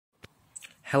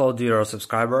Hello dear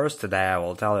subscribers, today I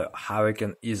will tell you how you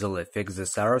can easily fix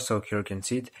this error. So here you can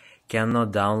see it,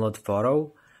 cannot download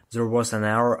photo. There was an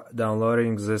error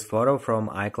downloading this photo from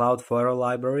iCloud photo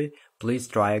library. Please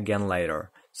try again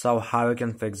later. So how you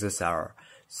can fix this error?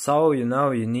 So you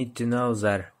need to know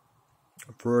that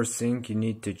first thing you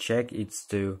need to check is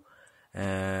to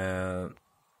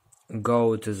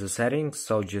go to the settings.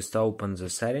 So just open the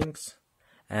settings.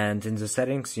 And in the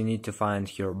settings you need to find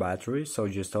here battery, so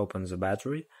just open the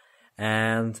battery,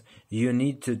 and you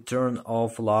need to turn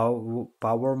off low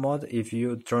power mode if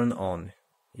you turn on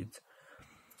it.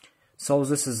 So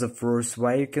this is the first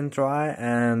way you can try,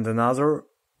 and another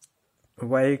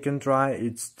way you can try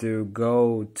is to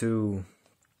go to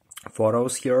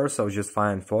photos here, so just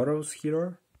find photos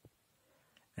here,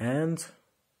 and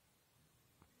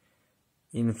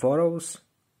in photos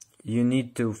you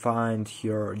need to find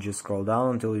here, just scroll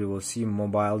down until you will see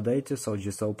mobile data, so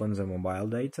just open the mobile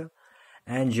data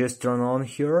and just turn on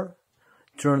here,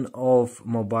 turn off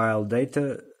mobile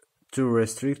data to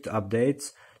restrict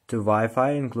updates to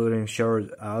Wi-Fi including shared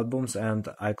albums and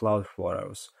iCloud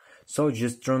photos. So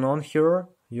just turn on here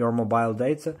your mobile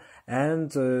data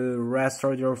and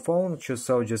restart your phone,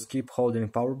 so just keep holding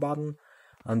power button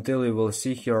until you will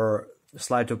see here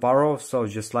slide to power off, so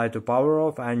just slide to power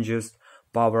off and just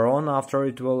power on after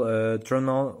it will turn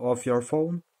off your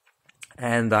phone.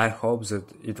 And I hope that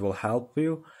it will help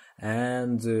you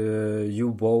and you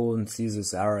won't see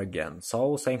this error again.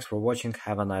 So thanks for watching,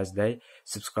 have a nice day,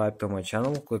 subscribe to my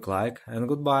channel, click like, and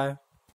goodbye.